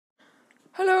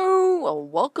Hello,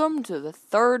 welcome to the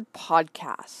third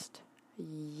podcast.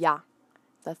 Yeah,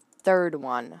 the third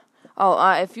one.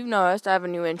 If you've noticed, I have a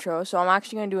new intro, so I'm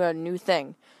actually going to do a new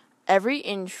thing. Every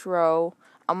intro,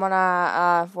 I'm going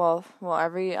to,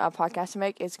 every podcast I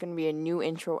make, it's going to be a new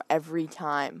intro every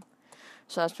time.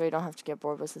 So that's why you don't have to get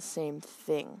bored with the same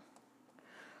thing.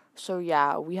 So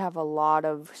yeah, we have a lot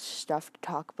of stuff to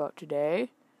talk about today.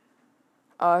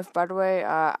 By the way,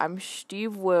 I'm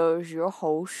Steve Wills, your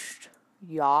host.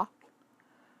 Yeah.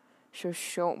 So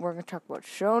we're going to talk about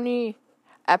Sony,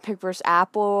 Epic vs.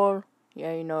 Apple. Yeah,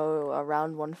 a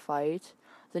round one fight.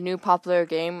 The new popular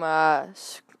game, by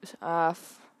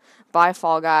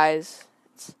Fall Guys.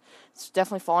 It's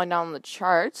definitely falling down the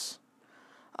charts.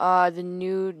 The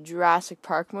new Jurassic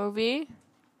Park movie.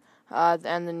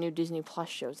 And the new Disney Plus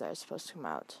shows that are supposed to come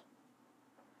out.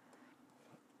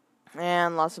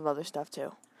 And lots of other stuff,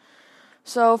 too.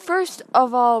 So, first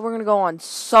of all, we're going to go on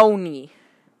Sony.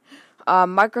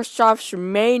 Microsoft's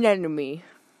main enemy.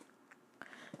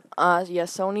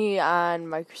 Sony and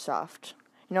Microsoft.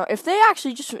 If they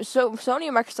actually Sony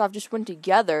and Microsoft just went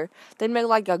together, they'd make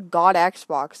like a god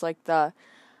Xbox, like the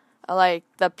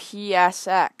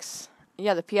PSX.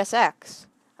 Yeah, the PSX.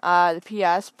 The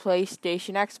PS,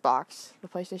 PlayStation Xbox. The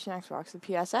PlayStation Xbox, the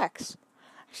PSX. Actually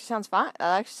sounds fine.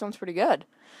 That actually sounds pretty good.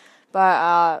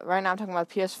 But right now I'm talking about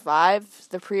PS5.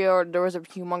 There was a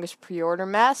humongous pre-order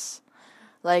mess.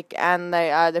 And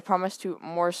they promised to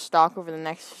more stock over the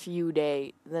next few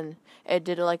days. Then it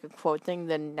did a quote thing.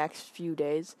 The next few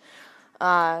days,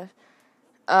 Sony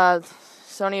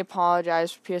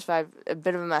apologized for PS5. A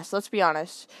bit of a mess. Let's be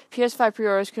honest. PS5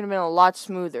 pre-orders could have been a lot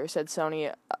smoother," said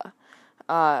Sony,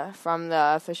 from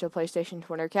the official PlayStation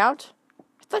Twitter account.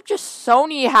 I thought just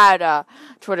Sony had a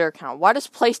Twitter account. Why does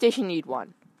PlayStation need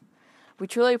one? We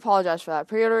truly apologize for that.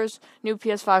 Pre-orders, new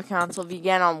PS5 console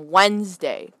began on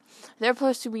Wednesday. They're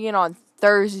supposed to begin on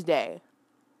Thursday.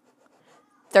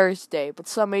 But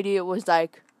some idiot was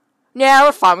like, "Yeah,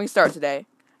 we're fine, we can start today."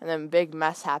 And then a big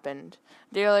mess happened.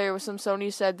 A day earlier, some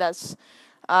Sony said that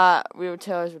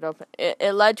retailers would open.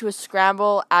 It led to a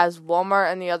scramble as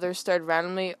Walmart and the others started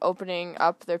randomly opening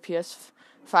up their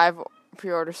PS5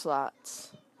 pre-order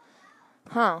slots.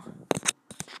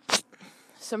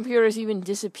 Some pre-orders even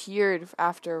disappeared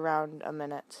after around a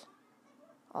minute.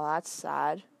 Oh, that's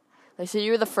sad. They say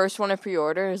you were the first one to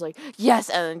pre-order. It's like, yes,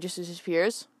 and then just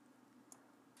disappears.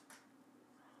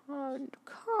 Oh,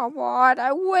 come on.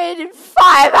 I waited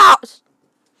 5 hours.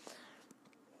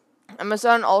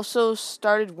 Amazon also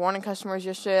started warning customers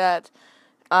yesterday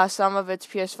that some of its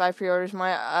PS5 pre-orders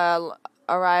might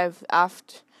arrive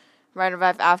after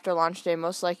launch day,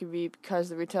 most likely because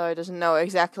the retailer doesn't know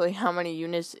exactly how many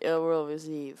units it will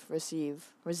receive.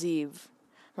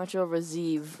 Much will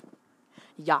receive.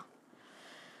 Yeah.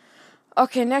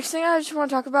 Okay, next thing I just want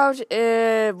to talk about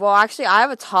is... Well, actually, I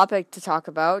have a topic to talk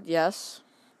about, yes.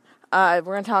 We're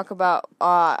going to talk about...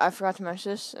 I forgot to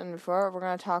mention this before. We're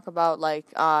going to talk about,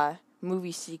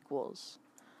 movie sequels.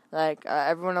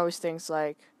 Everyone always thinks,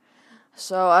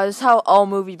 So, this is how all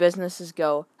movie businesses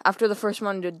go. After the first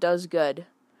one does good.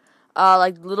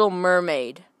 Little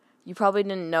Mermaid. You probably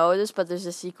didn't know this, but there's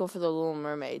a sequel for The Little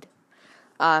Mermaid.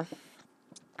 He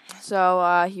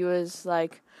was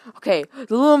like... Okay,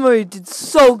 The Little Mermaid did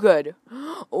so good.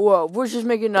 Whoa, we'll just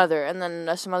make another. And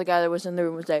then some other guy that was in the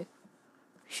room was like,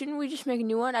 "Shouldn't we just make a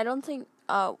new one? I don't think,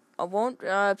 won't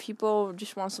people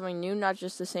just want something new, not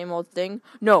just the same old thing?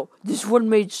 No, this one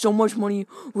made so much money,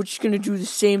 we're just gonna do the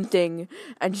same thing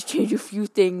and just change a few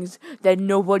things that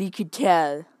nobody could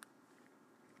tell."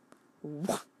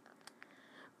 What?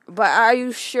 But are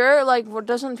you sure?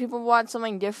 Doesn't people want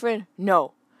something different?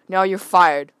 No. Now you're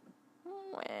fired.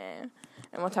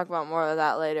 And we'll talk about more of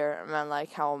that later. And then,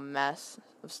 how a mess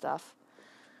of stuff.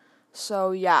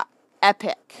 So, yeah.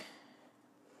 Epic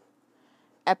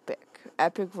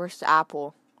versus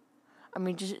Apple. I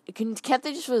mean, can't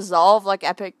they just resolve,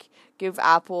 Epic give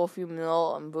Apple a few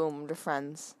mil and boom, they're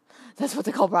friends. That's what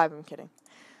they call bribe. I'm kidding.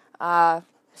 Epic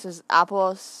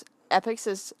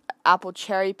says Apple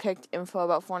cherry-picked info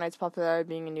about Fortnite's popularity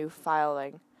being a new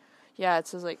filing. Yeah, it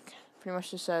says, pretty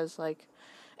much just says,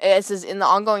 it says, in the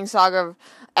ongoing saga of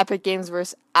Epic Games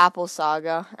versus Apple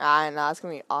saga. I know, it's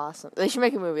gonna be awesome. They should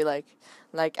make a movie,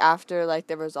 after,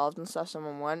 they resolved and stuff,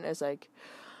 someone won. It's,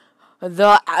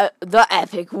 the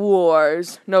Epic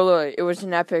Wars. No, literally, it was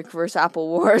an Epic versus Apple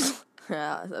Wars.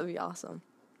 Yeah, that'd be awesome.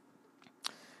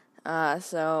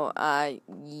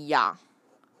 Yeah.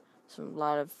 a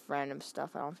lot of random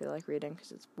stuff I don't feel like reading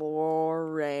because it's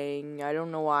boring. I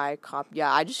don't know why I copy.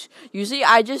 Yeah, I just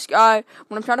when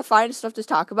I'm trying to find stuff to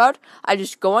talk about, I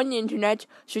just go on the internet,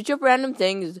 search up random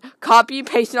things, copy and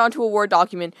paste it onto a Word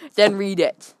document, then read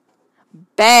it.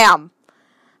 Bam!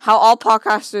 How all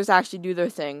podcasters actually do their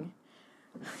thing.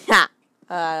 Yeah,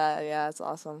 that's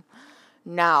awesome.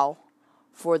 Now,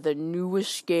 for the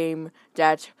newest game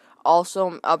that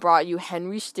also brought you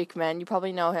Henry Stickmin. You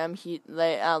probably know him. He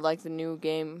like the new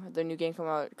game come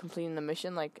out, completing the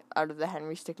mission like out of the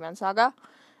Henry Stickmin saga.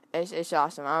 It's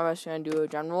awesome. I'm just gonna do a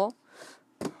general.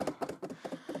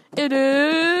 It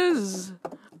is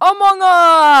Among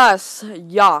Us.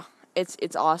 Yeah,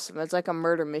 it's awesome. It's like a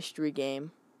murder mystery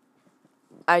game.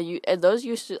 I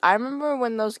remember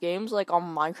when those games like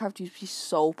on Minecraft used to be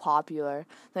so popular.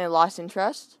 Then they lost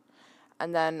interest,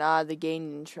 and then they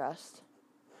gained interest.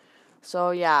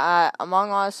 So yeah,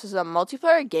 Among Us is a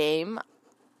multiplayer game.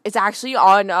 It's actually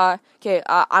on.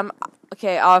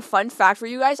 Fun fact for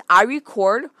you guys: I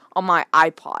record on my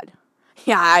iPod.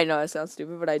 Yeah, I know it sounds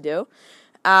stupid, but I do.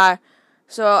 And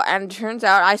it turns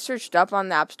out I searched up on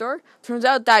the App Store. Turns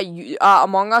out that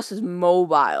Among Us is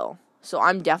mobile, so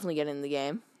I'm definitely getting the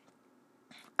game.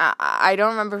 I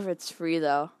don't remember if it's free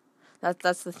though.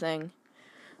 That's the thing.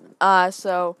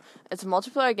 So it's a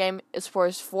multiplayer game. It's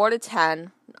for 4 to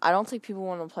 10. I don't think people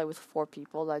want to play with 4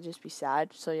 people. That'd just be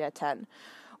sad. So yeah, 10.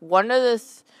 1, 2,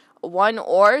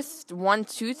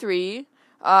 3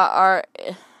 are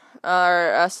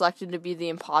selected to be the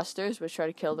imposters, which try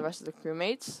to kill the rest of the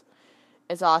crewmates.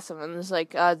 It's awesome, and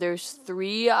there's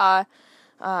 3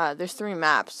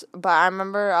 maps. But I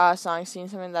remember seeing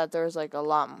something that there's like a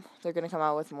lot. They're gonna come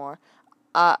out with more.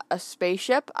 A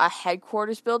spaceship, a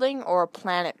headquarters building, or a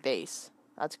planet base.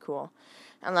 That's cool.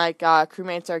 And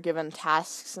crewmates are given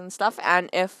tasks and stuff. And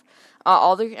if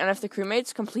the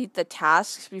crewmates complete the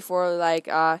tasks before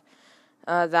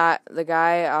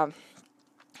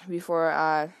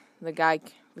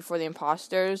before the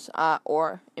imposters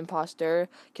or imposter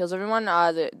kills everyone,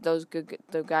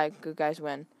 good guys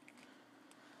win.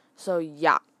 So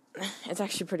yeah, it's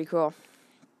actually pretty cool.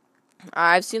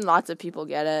 I've seen lots of people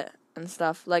get it and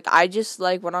stuff. I just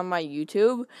went on my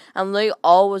YouTube and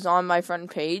all was on my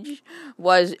front page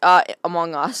was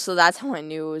Among Us, so that's how I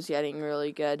knew it was getting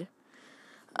really good.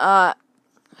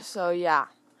 So yeah.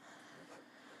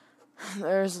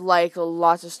 There's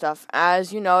lots of stuff.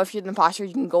 As you know, if you're an imposter,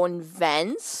 you can go in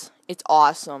vents. It's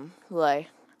awesome. Cause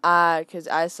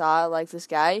I saw this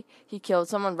guy, he killed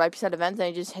someone right beside a vent, and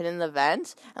he just hid in the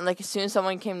vent. And as soon as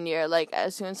someone came near, right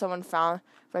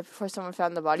before someone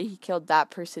found the body, he killed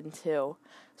that person too.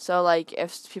 So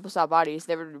if people saw bodies,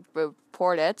 they would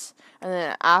report it, and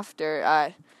then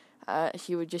after,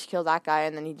 he would just kill that guy,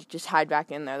 and then he'd just hide back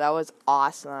in there. That was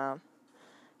awesome.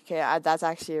 Okay, that's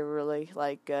actually a really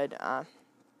good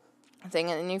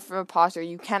thing. And if you're an imposter,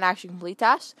 you can actually complete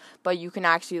tasks, but you can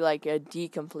actually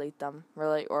decomplete them,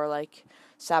 really, or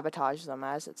sabotage them,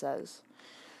 as it says.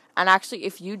 And actually,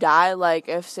 if you die,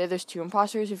 if say there's 2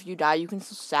 imposters, if you die, you can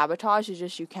still sabotage. It's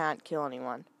just you can't kill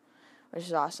anyone, which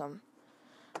is awesome.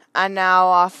 And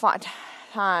now,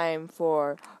 time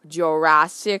for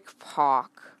Jurassic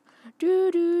Park. Do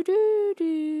do do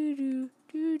do do.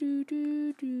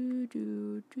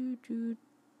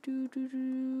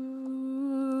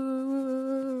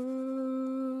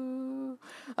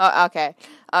 Oh, okay.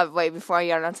 Wait, before I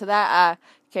get onto that,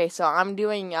 okay, so I'm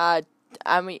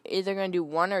either gonna do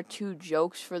 1 or 2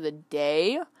 jokes for the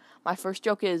day. My first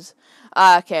joke is,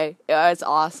 it's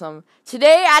awesome.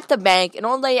 Today at the bank, an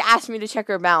old lady asked me to check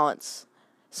her balance,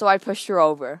 so I pushed her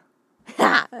over.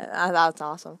 That's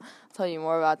awesome. I'll tell you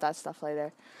more about that stuff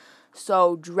later.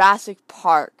 So, Jurassic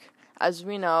Park. As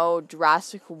we know,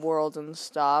 Jurassic World and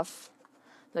stuff.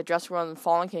 The Jurassic World and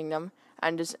Fallen Kingdom.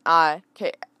 And just, the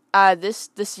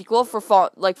sequel for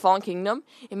Fallen Kingdom,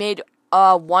 it made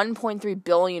 1.3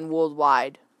 billion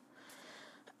worldwide.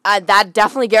 That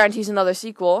definitely guarantees another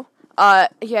sequel.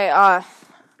 Guess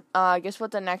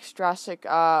what the next Jurassic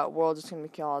World is going to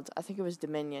be called? I think it was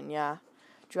Dominion, yeah.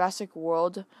 Jurassic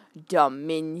World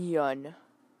Dominion.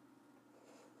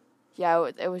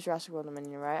 Yeah, it was Jurassic World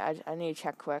Dominion, right? I need to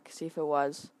check quick, see if it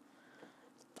was.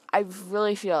 I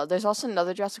really feel there's also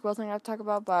another Jurassic World thing I have to talk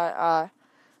about, but I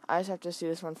just have to see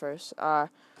this one first.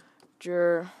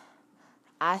 Jurassic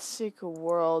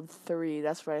World 3,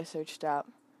 that's what I searched up.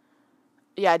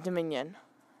 Yeah, Dominion.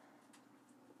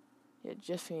 Yeah,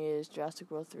 just for me is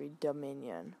Jurassic World 3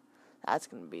 Dominion. That's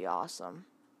gonna be awesome.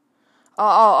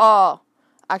 Oh.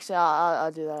 Actually,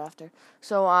 I'll do that after.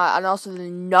 So, and also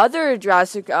another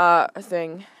Jurassic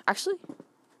thing. Actually,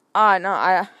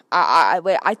 no,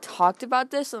 I talked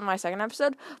about this in my second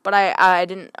episode, but I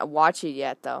didn't watch it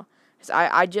yet though.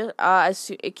 I just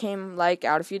it came like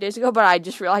out a few days ago, but I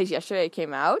just realized yesterday it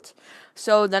came out.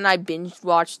 So then I binge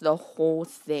watched the whole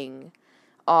thing.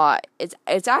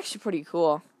 It's actually pretty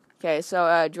cool. Okay,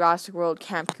 so Jurassic World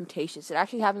Camp Cretaceous. It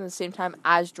actually happened at the same time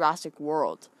as Jurassic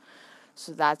World,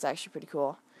 so that's actually pretty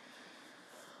cool.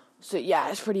 So yeah,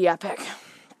 it's pretty epic.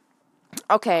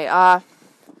 Okay,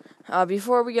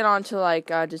 before we get on to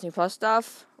like Disney Plus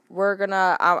stuff, we're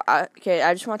gonna okay.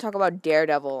 I just want to talk about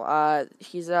Daredevil.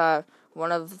 He's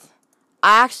one of.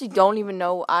 I actually don't even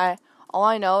know. All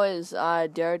I know is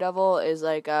Daredevil is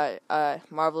like a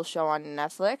Marvel show on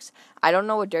Netflix. I don't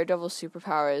know what Daredevil's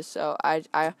superpower is, so I've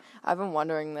been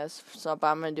wondering this. So, but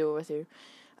I'm gonna do it with you.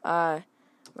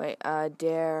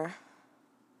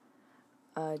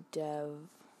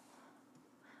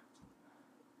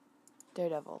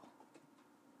 Daredevil.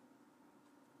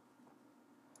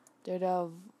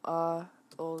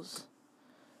 Daredevil's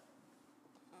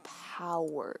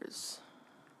powers.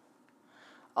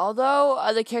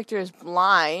 Although the character is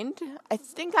blind, I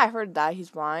think I heard that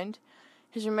he's blind.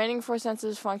 His remaining 4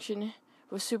 senses function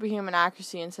with superhuman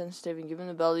accuracy and sensitivity, given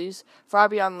abilities far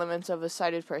beyond limits of a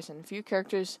sighted person. Few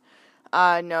characters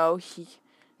know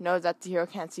that the hero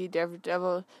can't see.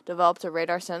 Daredevil developed a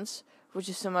radar sense, which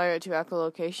is similar to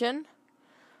echolocation.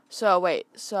 So we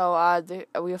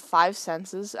have 5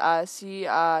 senses: see,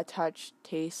 touch,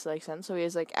 taste, like sense. So he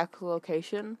has like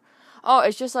echolocation. Oh,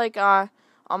 it's just like on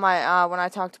my when I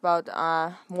talked about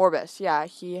Morbius. Yeah,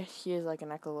 he is like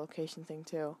an echolocation thing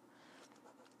too.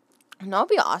 And that would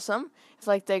be awesome if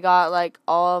like they got like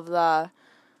all of the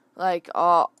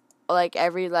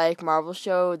every like Marvel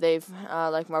show they've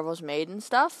like Marvel's made and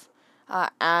stuff,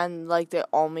 and like they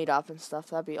all meet up and stuff.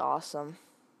 That'd be awesome.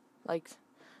 Like.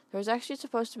 There's actually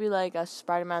supposed to be, like, a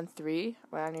Spider-Man 3.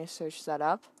 Wait, I need to search that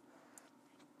up.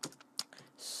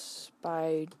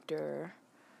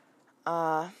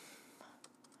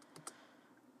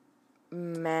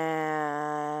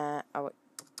 Man. Oh, wait.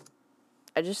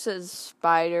 I just said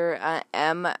Spider,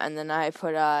 M, and then I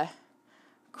put,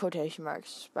 quotation marks.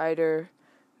 Spider-Man.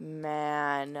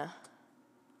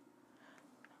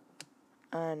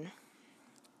 And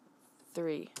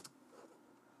 3.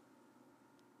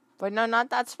 But no, not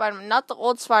that Spider-Man. Not the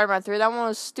old Spider-Man 3. That one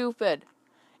was stupid.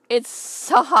 It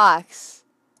sucks.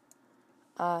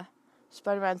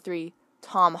 Spider-Man 3.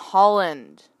 Tom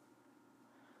Holland.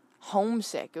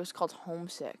 Homesick. It was called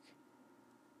Homesick.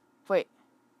 Wait.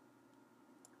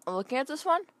 I'm looking at this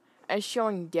one, and it's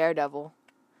showing Daredevil.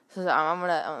 So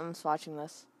I'm just watching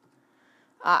this.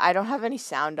 I don't have any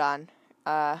sound on.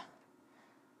 So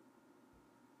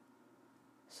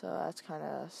that's kind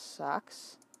of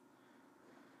sucks.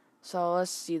 So let's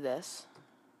see this.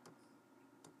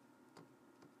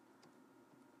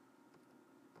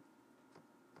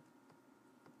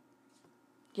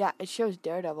 Yeah, it shows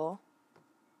Daredevil.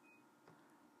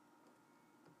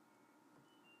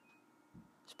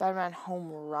 Spider-Man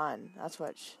Home Run. That's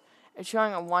what it's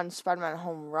showing. One Spider-Man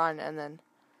Home Run, and then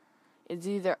it's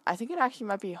either, I think it actually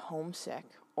might be Homesick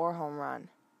or Home Run,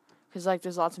 because like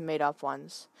there's lots of made up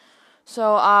ones.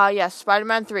 So yeah,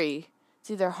 Spider-Man 3. It's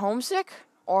either Homesick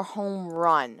or Home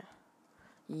Run.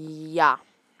 Yeah.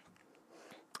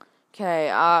 Okay,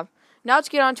 now let's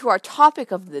get on to our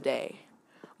topic of the day.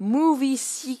 Movie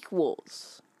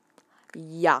sequels.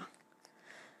 Yeah.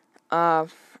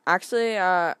 Actually,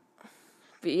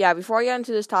 yeah, before I get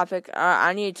into this topic,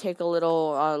 I need to take a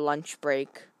little lunch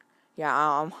break. Yeah,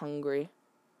 I'm hungry.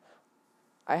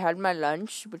 I had my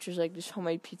lunch, which is like this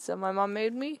homemade pizza my mom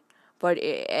made me. But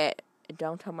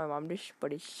don't tell my mom this,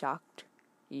 but it sucked.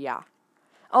 Yeah.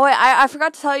 Oh wait, I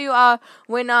forgot to tell you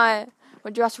when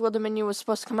Jurassic World Dominion was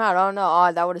supposed to come out. Oh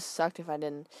no, that would have sucked if I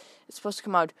didn't. It's supposed to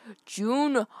come out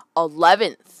June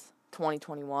 11th,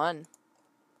 2021.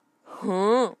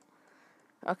 Huh.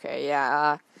 Okay,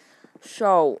 yeah.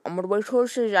 So I'm gonna wait till it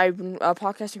says I've been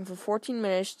podcasting for 14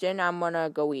 minutes. Then I'm gonna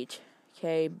go eat.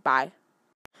 Okay, bye.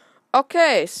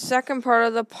 Okay, second part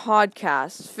of the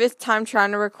podcast. 5th time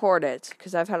trying to record it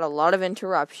because I've had a lot of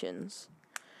interruptions.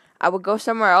 I would go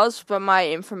somewhere else, but my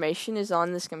information is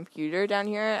on this computer down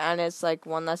here, and it's like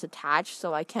one that's attached,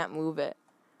 so I can't move it.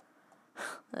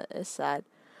 That is sad.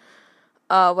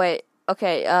 Wait.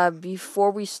 Okay,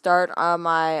 before we start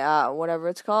my, whatever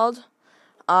it's called,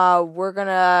 we're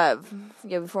gonna,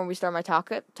 before we start my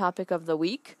topic of the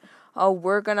week,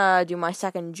 we're gonna do my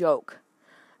second joke.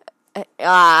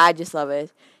 I just love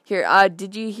it. Here,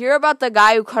 did you hear about the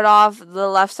guy who cut off the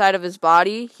left side of his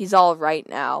body? He's all right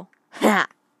now.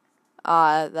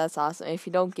 That's awesome. If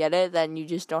you don't get it, then you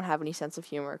just don't have any sense of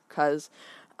humor, because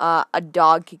a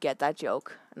dog could get that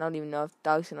joke. I don't even know if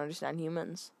dogs can understand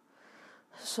humans.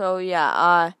 So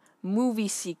movie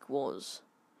sequels.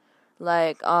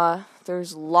 Like,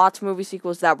 there's lots of movie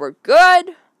sequels that were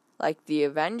good, like The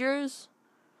Avengers.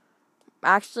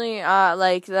 Actually,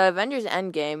 like, The Avengers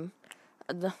Endgame,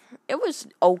 it was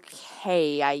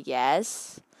okay, I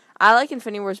guess. I like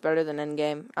Infinity Wars better than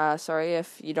Endgame. Sorry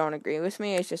if you don't agree with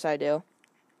me, it's just I do.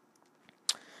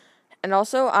 And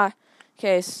also,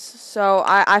 okay, so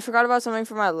I forgot about something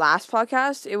from my last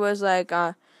podcast. It was like,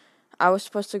 I was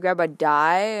supposed to grab a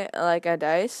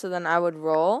dice, so then I would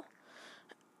roll.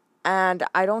 And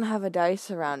I don't have a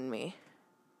dice around me.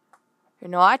 You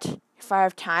know what? If I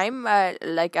have time,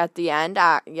 like at the end,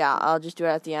 I'll just do it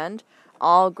at the end.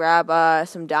 I'll grab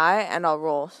some die and I'll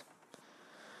roll.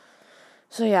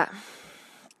 So yeah,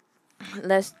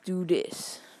 let's do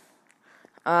this.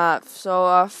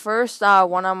 First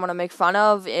one I'm gonna make fun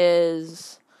of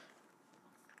is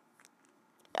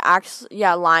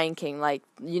Lion King. Like,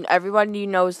 everybody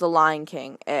knows the Lion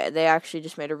King. They actually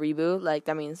just made a reboot. Like,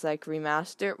 that means like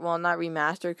remaster. Well, not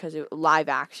remaster because it live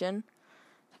action.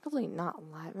 Technically not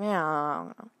live. Man, I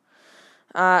don't know.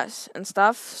 And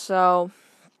stuff. So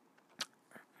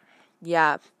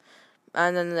yeah,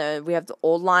 and then we have the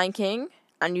old Lion King,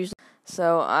 and usually let's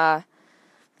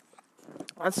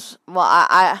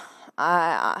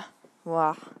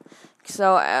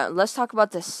talk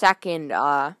about the second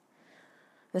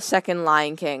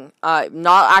Lion King.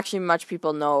 Not actually much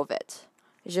people know of it.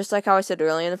 It's just like how I said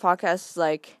earlier in the podcast. It's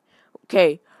like,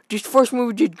 okay, this first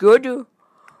movie did good.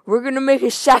 We're gonna make a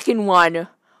second one,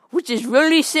 which is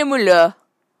really similar,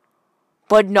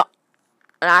 but not.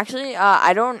 And actually,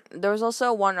 there was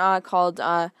also one called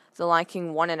The Lion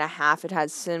King 1.5. It had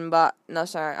Simba. No,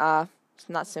 sorry. It's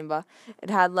not Simba.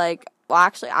 It had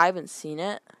actually, I haven't seen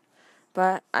it,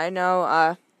 but I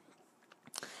know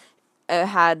it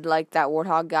had like that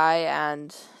warthog guy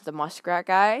and the muskrat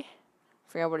guy. I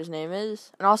forget what his name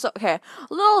is. And also, okay,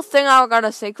 a little thing I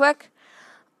gotta say quick.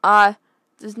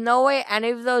 There's no way any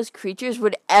of those creatures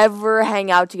would ever hang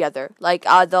out together. Like,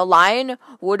 the lion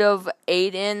would have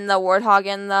eaten the warthog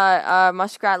and the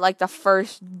muskrat like the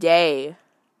first day.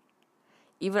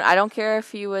 Even, I don't care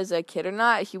if he was a kid or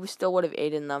not, he still would have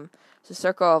eaten them. It's a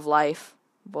circle of life,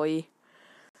 boy.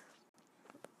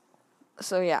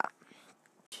 So yeah.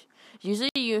 Usually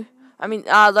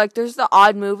there's the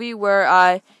odd movie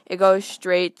where it goes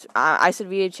straight. I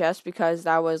said VHS because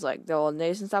that was like the old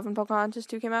days and stuff when Pocahontas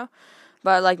 2 came out.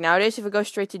 But like nowadays, if it goes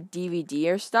straight to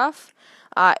DVD or stuff,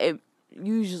 it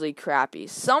usually crappy.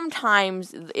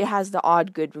 Sometimes it has the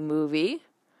odd good movie,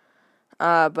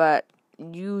 but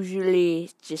usually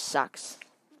it just sucks.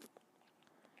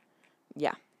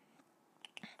 Yeah.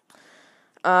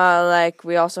 Like,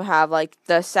 we also have, like,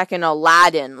 the second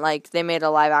Aladdin. Like, they made a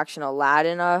live-action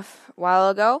Aladdin a while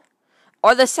ago.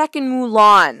 Or the second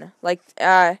Mulan. Like,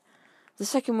 the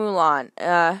second Mulan.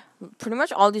 Pretty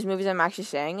much all these movies I'm actually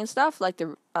saying and stuff, like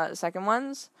the second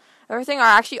ones, everything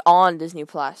are actually all on Disney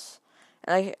Plus.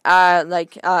 You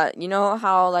know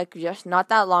how, like, just not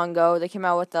that long ago, they came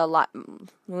out with the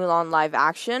Mulan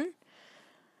live-action?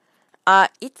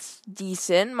 It's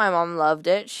decent. My mom loved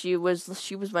it. She was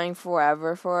waiting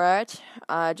forever for it.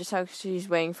 Just how she's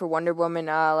waiting for Wonder Woman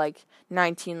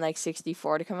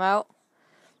 1964 to come out.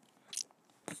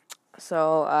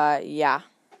 So yeah.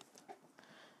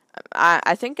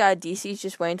 I think DC's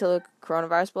just waiting until the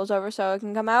coronavirus blows over so it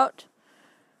can come out.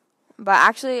 But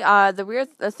actually,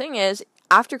 the thing is,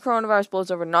 after coronavirus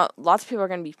blows over, lots of people are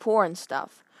going to be poor and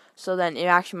stuff. So then it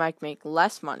actually might make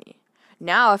less money.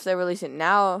 Now, if they release it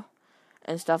now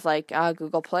and stuff like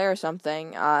Google Play or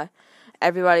something,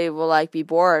 everybody will like be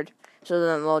bored. So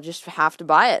then they'll just have to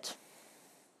buy it.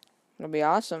 It'll be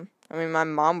awesome. I mean, my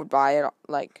mom would buy it.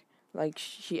 Like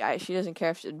she doesn't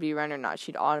care if it'd be rent or not.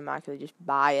 She'd automatically just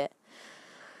buy it.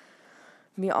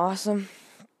 It'd be awesome.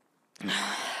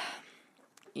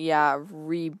 Yeah,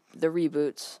 the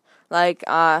reboots. Like,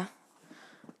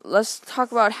 let's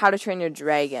talk about How to Train Your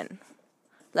Dragon.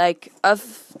 Like,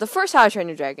 of the first How to Train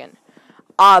Your Dragon,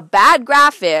 bad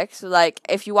graphics. Like,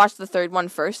 if you watch the third one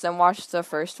first, then watch the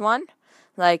first one.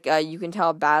 Like, you can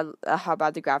tell how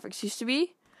bad the graphics used to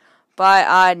be. But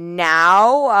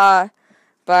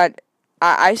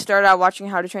I started out watching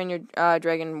How to Train Your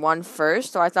Dragon 1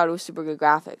 first, so I thought it was super good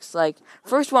graphics. Like,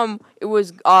 first one, it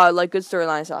was, like, good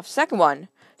storyline stuff. Second one,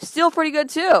 still pretty good,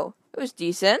 too. It was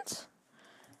decent.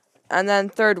 And then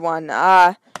third one,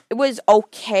 it was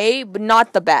okay, but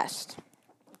not the best.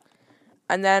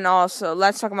 And then also,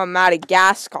 let's talk about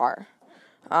Madagascar.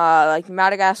 Like,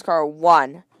 Madagascar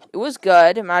 1. It was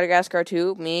good. Madagascar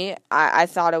 2, I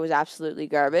thought it was absolutely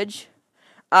garbage.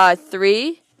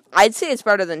 3, I'd say it's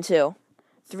better than 2.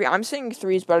 I'm saying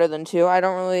 3 is better than 2. I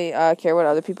don't really care what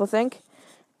other people think.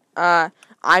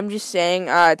 I'm just saying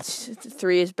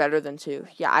 3 is better than 2.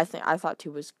 Yeah, I thought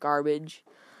 2 was garbage.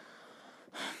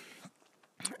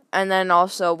 And then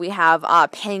also we have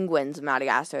Penguins of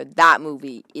Madagascar. That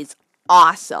movie is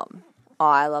awesome. Oh,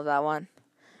 I love that one.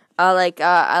 I like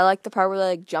the part where they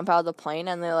like jump out of the plane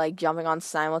and they're like jumping on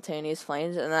simultaneous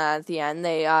planes, and then at the end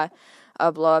they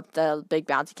blow up the big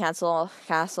bouncy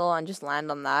castle and just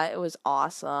land on that. It was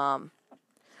awesome.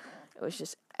 It was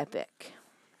just epic.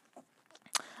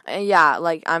 And yeah,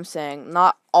 like I'm saying,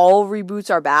 not all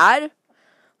reboots are bad,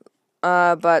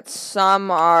 but some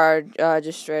are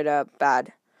just straight up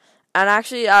bad. And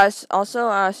actually,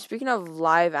 also speaking of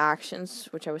live actions,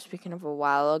 which I was speaking of a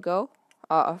while ago,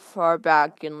 far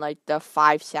back in like the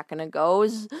 5 second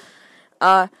agos,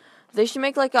 they should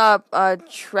make like a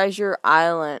Treasure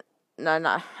Island. No,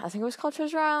 I think it was called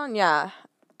Treasure Island. Yeah,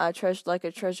 a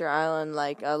Treasure Island,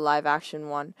 like a live action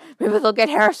one. Maybe they'll get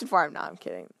Harrison Ford. No, I'm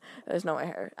kidding. There's no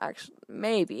way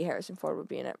maybe Harrison Ford would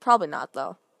be in it. Probably not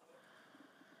though.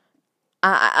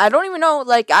 I don't even know.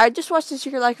 Like, I just watched The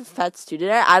Secret Life of Pets 2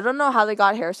 today. I don't know how they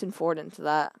got Harrison Ford into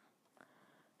that.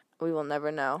 We will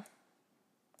never know.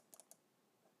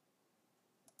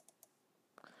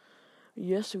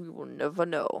 Yes, we will never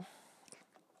know.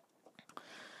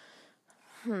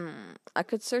 I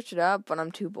could search it up, but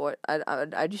I'm too bored.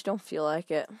 I just don't feel like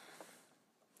it.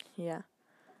 Yeah.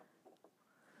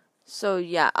 So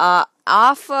yeah,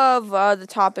 off of the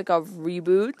topic of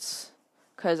reboots,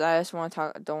 because I just don't want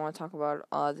to talk about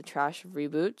the trash of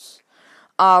reboots.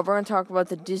 We're gonna talk about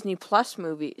the Disney Plus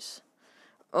movies.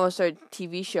 Oh, sorry,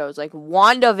 TV shows like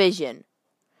WandaVision.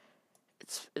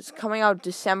 It's coming out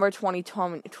December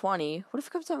 2020. What if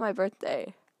it comes out my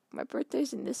birthday? My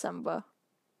birthday's in December.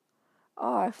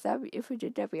 Oh, if we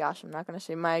did, that'd be awesome. I'm not gonna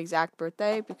say my exact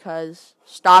birthday because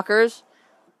stalkers.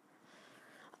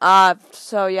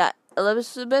 So yeah,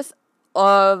 Elizabeth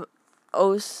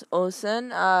Olsen,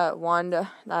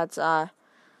 Wanda. That's Wanda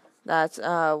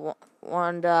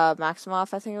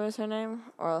Maximoff, I think it was her name,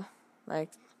 or like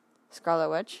Scarlet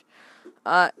Witch.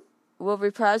 Will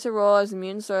reprise her role as the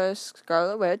mutant source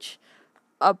Scarlet Witch.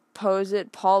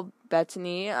 Opposite Paul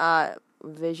Bettany,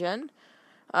 Vision.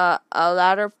 A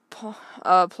latter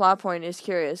plot point is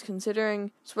curious, considering,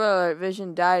 spoiler alert,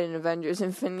 Vision died in Avengers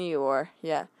Infinity War.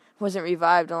 Yeah. Wasn't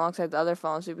revived alongside the other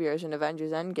fallen superheroes in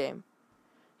Avengers Endgame.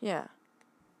 Yeah.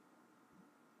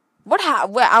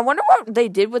 I wonder what they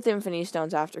did with the Infinity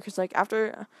Stones after, because like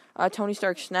after Tony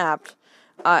Stark snapped,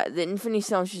 the Infinity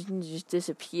Stones just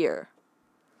disappear.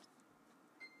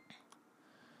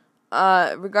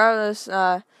 Regardless,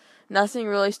 nothing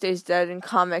really stays dead in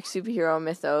comic superhero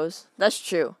mythos. That's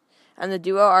true, and the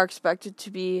duo are expected to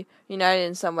be united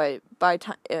in some way by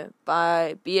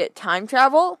be it time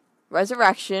travel,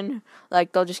 resurrection.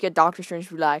 Like they'll just get Doctor Strange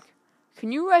to be like,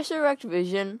 "Can you resurrect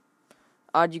Vision?"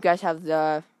 Do you guys have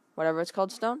the whatever it's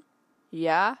called stone?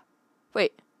 Yeah.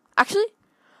 Wait, actually,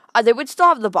 they would still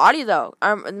have the body though.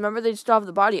 Remember they still have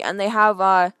the body, and they have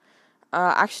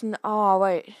actually, oh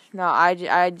wait, no,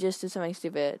 I just did something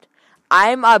stupid.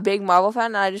 I'm a big Marvel fan,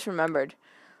 and I just remembered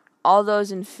all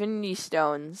those Infinity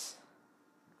Stones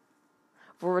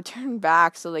were returned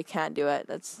back, so they can't do it.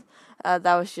 That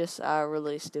was just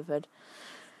really stupid.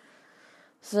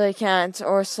 So they can't,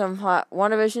 or some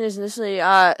WandaVision is initially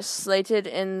slated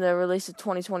in the release of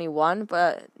 2021,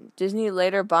 but Disney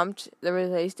later bumped the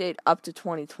release date up to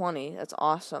 2020. That's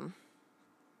awesome.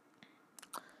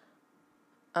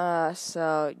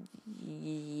 So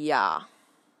yeah.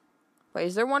 Wait,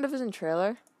 is there WandaVision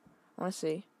trailer? I want to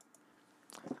see.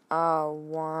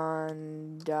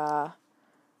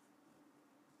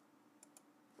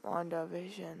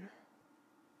 WandaVision.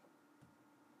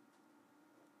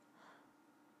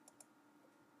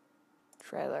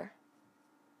 Trailer.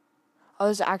 Oh,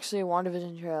 there's actually a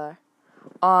WandaVision trailer.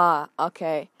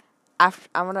 Okay. I'm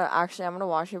gonna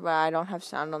watch it, but I don't have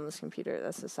sound on this computer.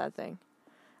 That's the sad thing.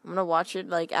 I'm gonna watch it,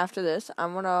 like, after this.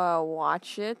 I'm gonna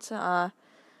watch it,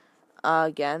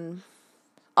 again.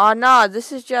 Oh, no,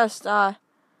 this is just, that,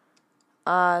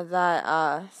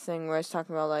 thing where it's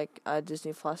talking about, like,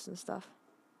 Disney Plus and stuff.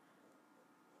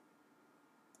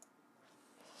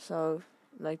 So,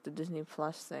 like, the Disney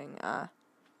Plus thing,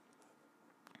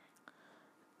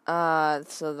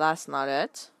 so that's not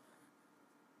it.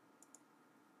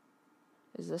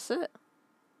 Is this it?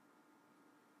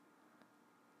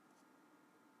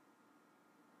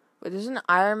 Wait, there's an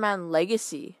Iron Man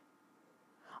Legacy.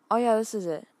 Oh yeah, this is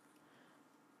it.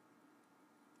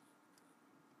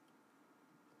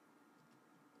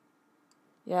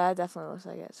 Yeah, it definitely looks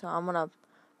like it. So I'm gonna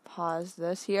pause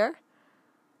this here.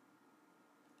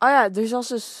 Oh yeah, there's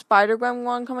also Spider-Gwen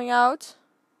one coming out.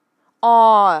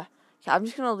 Oh, yeah, I'm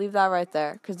just gonna leave that right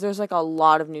there because there's like a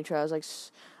lot of new trailers. Like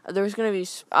there's gonna be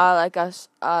like a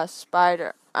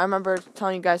spider. I remember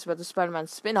telling you guys about the Spider-Man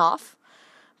spin-off,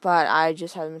 but I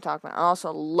just haven't been talking about it. And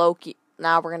also Loki.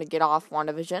 Now we're gonna get off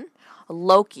WandaVision.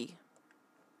 Loki.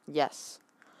 Yes,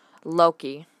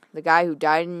 Loki, the guy who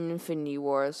died in Infinity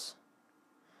Wars.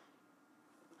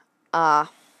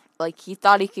 Like he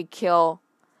thought he could kill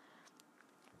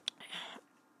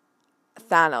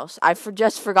Thanos.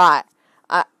 Just forgot.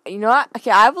 You know what?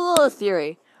 Okay, I have a little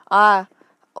theory.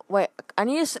 Wait. I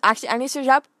need to search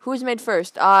up who's made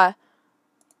first. Who's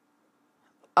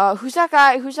that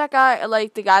guy? Who's that guy?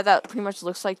 Like the guy that pretty much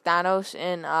looks like Thanos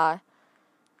in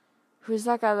Who's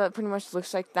that guy that pretty much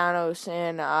looks like Thanos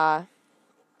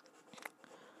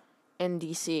in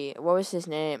DC? What was his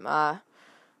name? I'm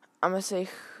gonna say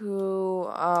who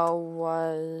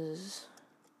was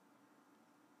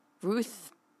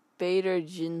Ruth Bader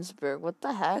Ginsburg. What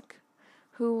the heck?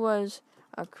 Who was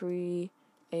created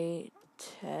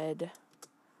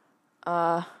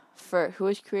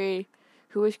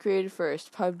who was created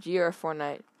first? PUBG or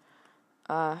Fortnite?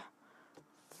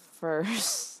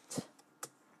 First.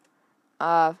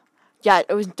 Yeah,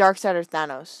 it was Darkseid or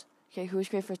Thanos. Okay, who was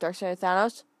created first? Darkseid or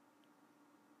Thanos?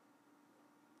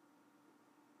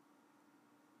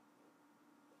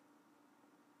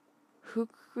 Who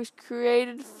was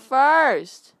created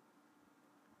first?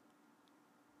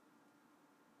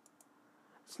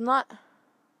 It's not.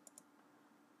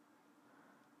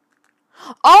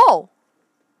 Oh!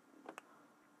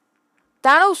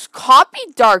 Thanos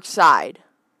copied Darkseid.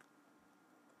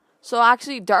 So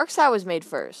actually, Darkseid was made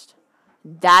first.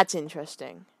 That's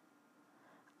interesting.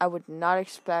 I would not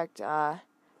expect that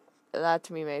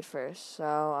to be made first.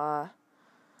 So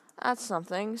that's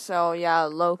something. So yeah,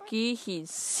 Loki. He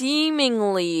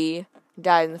seemingly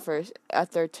died in the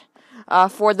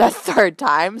for the third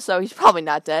time. So he's probably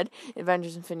not dead.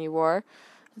 Avengers: Infinity War.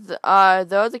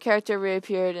 Though the character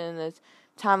reappeared in the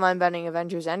timeline-bending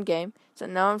Avengers: Endgame, it's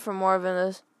unknown for more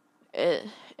villainous.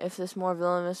 If this more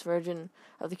villainous version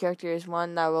of the character is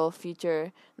one that will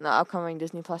feature in the upcoming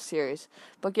Disney Plus series.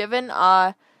 But given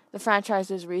the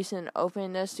franchise's recent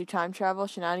openness to time travel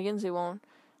shenanigans, they won't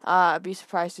be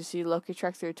surprised to see Loki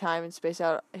trek through time and space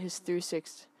out only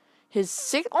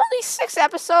 6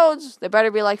 episodes. They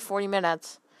better be like 40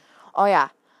 minutes. Oh yeah,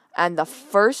 and the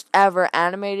first ever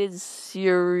animated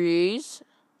series.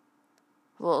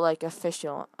 Well, like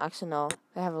official. Actually, no,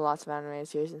 they have lots of animated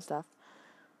series and stuff.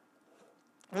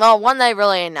 No, one they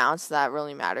really announced that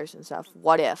really matters and stuff.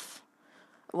 What if,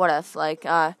 like,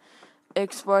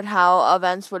 explored how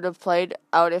events would have played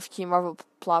out if key Marvel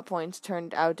plot points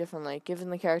turned out differently, given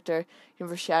the character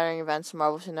universe-shattering events in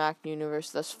Marvel Cinematic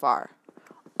Universe thus far.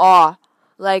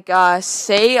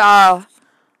 Say,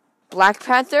 Black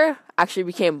Panther actually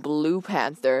became Blue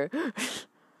Panther.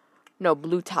 No,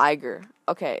 Blue Tiger.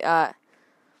 Okay,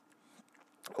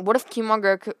 what if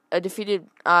Killmonger defeated,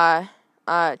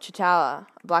 T'Challa,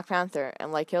 Black Panther,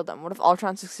 and killed them? What if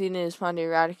Ultron succeeded in his plan to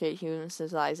eradicate human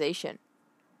civilization?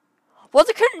 Well,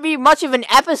 there couldn't be much of an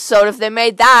episode if they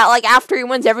made that. Like, after he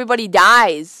wins, everybody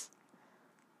dies.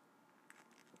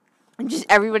 Just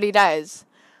everybody dies.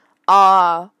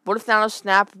 What if Thanos'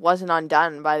 snap wasn't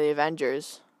undone by the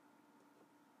Avengers?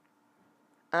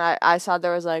 And I saw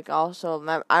there was,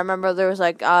 also, I remember there was,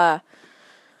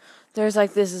 there's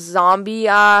this zombie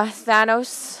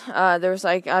Thanos. There was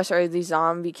the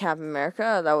zombie Captain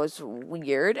America. That was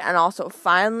weird. And also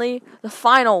finally the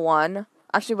final one.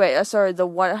 Actually, wait. The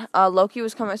one Loki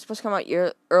was supposed to come out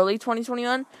early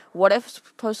 2021. What if it's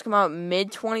supposed to come out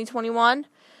mid 2021?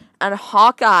 And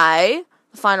Hawkeye,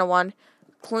 the final one.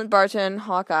 Clint Barton,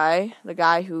 Hawkeye, the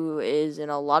guy who is in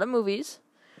a lot of movies,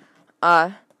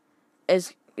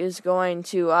 is going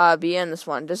to be in this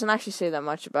one. Doesn't actually say that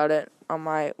much about it on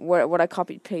my what I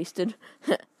copied pasted.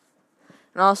 And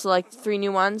also 3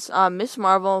 new ones: Miss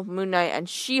Marvel, Moon Knight, and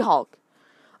She-Hulk.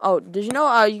 Oh, did you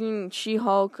know you can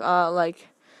She-Hulk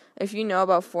if you know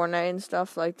about Fortnite and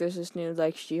stuff, there's this new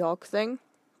She-Hulk thing.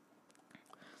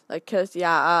 I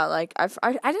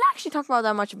didn't actually talk about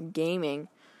that much of gaming,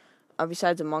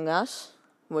 besides Among Us,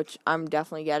 which I'm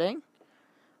definitely getting.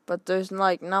 But there's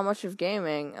not much of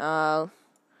gaming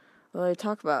really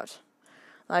talk about.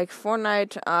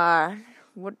 Fortnite,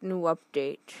 what new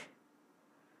update?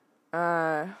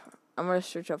 I'm gonna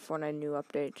search up Fortnite new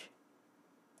update.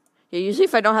 Yeah, usually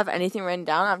if I don't have anything written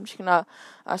down, I'm just gonna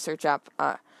search up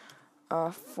I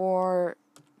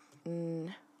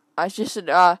just said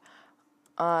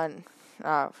on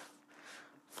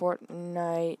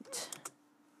Fortnite.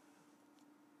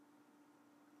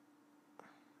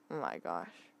 Oh my gosh.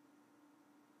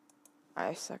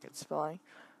 I suck at spelling.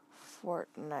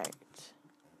 Fortnite.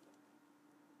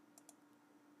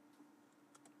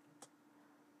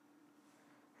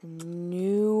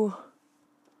 New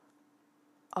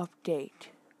update.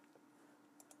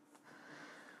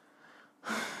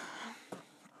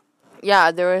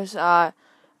 Yeah, there was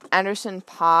Anderson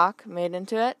 .Paak made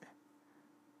into it.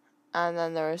 And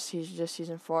then he's just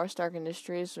season 4, Stark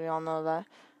Industries, we all know that.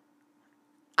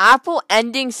 Apple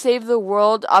ending Save the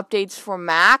World updates for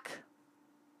Mac.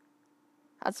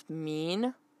 That's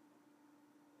mean.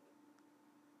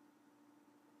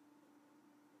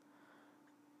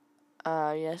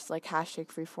 Yes, like hashtag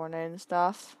free Fortnite and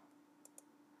stuff.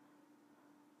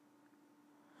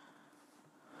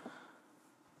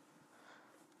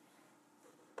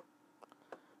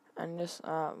 And just,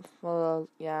 well,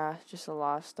 yeah, just a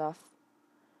lot of stuff.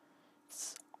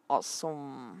 It's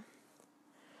awesome.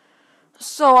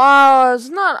 So, it's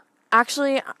not,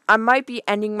 actually, I might be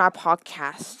ending my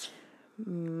podcast.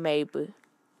 Maybe.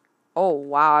 Oh,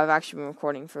 wow, I've actually been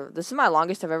recording this is my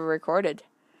longest I've ever recorded.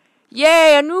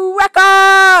 Yay, a new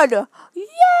record!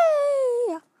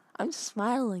 Yay! I'm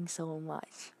smiling so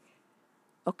much.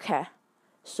 Okay.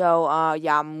 So,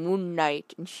 yeah, Moon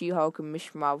Knight and She-Hulk and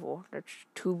Miss Marvel. That's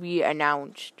to be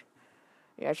announced.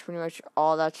 Yeah, that's pretty much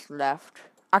all that's left.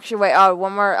 Actually, wait,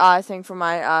 one more, thing for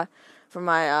my,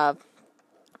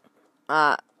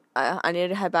 I need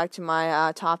to head back to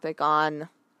my, topic on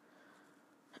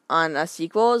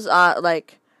sequels. I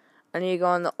need to go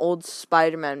on the old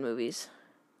Spider-Man movies.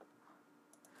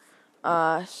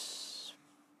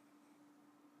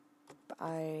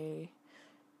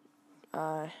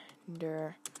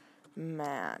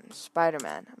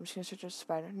 Spider-Man. I'm just gonna search for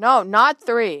Spider. No, not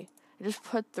 3. I just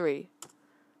put 3.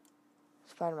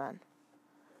 Spider-Man.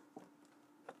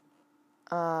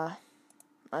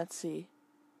 Let's see.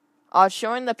 Oh, it's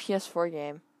showing the PS4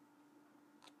 game.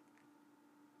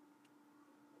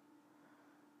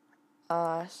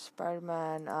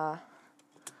 Spider-Man,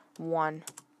 1.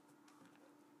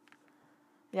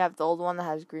 Yeah, the old one that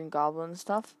has Green Goblin and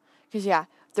stuff. Because, yeah,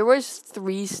 there was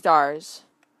 3 stars.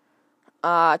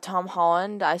 Tom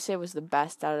Holland, I say, was the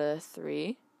best out of the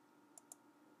 3.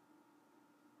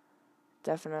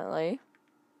 Definitely.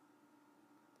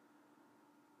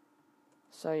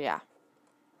 So, yeah.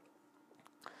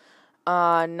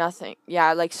 Nothing.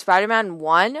 Yeah, like, Spider-Man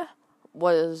 1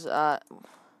 was,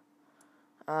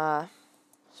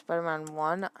 Spider-Man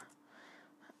 1,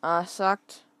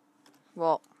 sucked.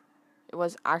 Well, it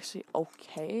was actually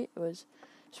okay. It was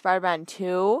Spider-Man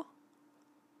 2.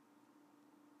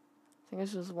 I think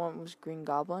this was the one was Green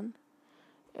Goblin.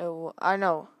 I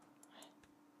know.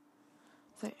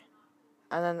 And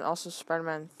then also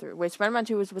Spider-Man 3. Wait, Spider-Man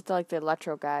 2 was with the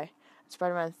Electro guy.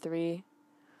 Spider-Man 3,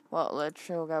 well,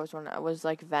 Electro guy was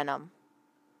like Venom.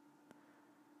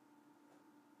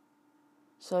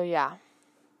 So yeah,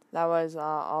 that was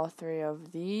all 3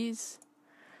 of these.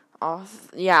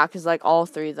 Yeah, because all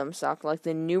 3 of them suck. Like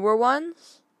the newer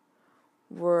ones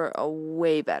were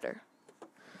way better.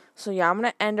 So yeah, I'm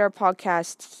gonna end our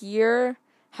podcast here.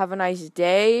 Have a nice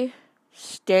day.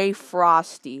 Stay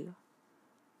frosty.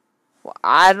 Well,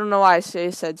 I don't know why I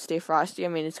said stay frosty. I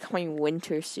mean, it's coming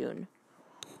winter soon.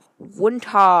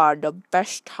 Winter, the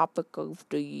best topic of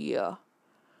the year.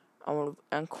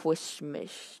 And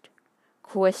Christmas.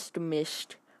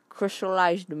 Crystallized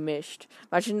mist.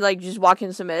 Imagine, just walking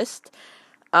in some mist.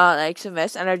 Some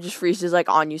mist, and it just freezes,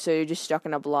 on you, so you're just stuck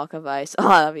in a block of ice. Oh,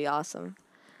 that'd be awesome.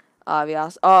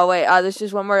 Oh, wait, there's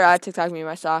just one more TikTok meme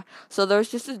I saw. So there was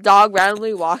just a dog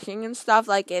randomly walking and stuff.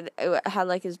 It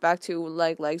had, his back 2,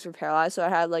 legs were paralyzed, so it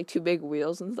had, 2 big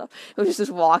wheels and stuff. It was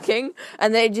just walking,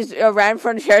 and they just ran in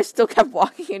front of the chair, still kept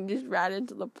walking, and just ran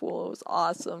into the pool. It was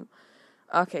awesome.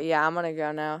 Okay, yeah, I'm gonna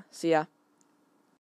go now. See ya.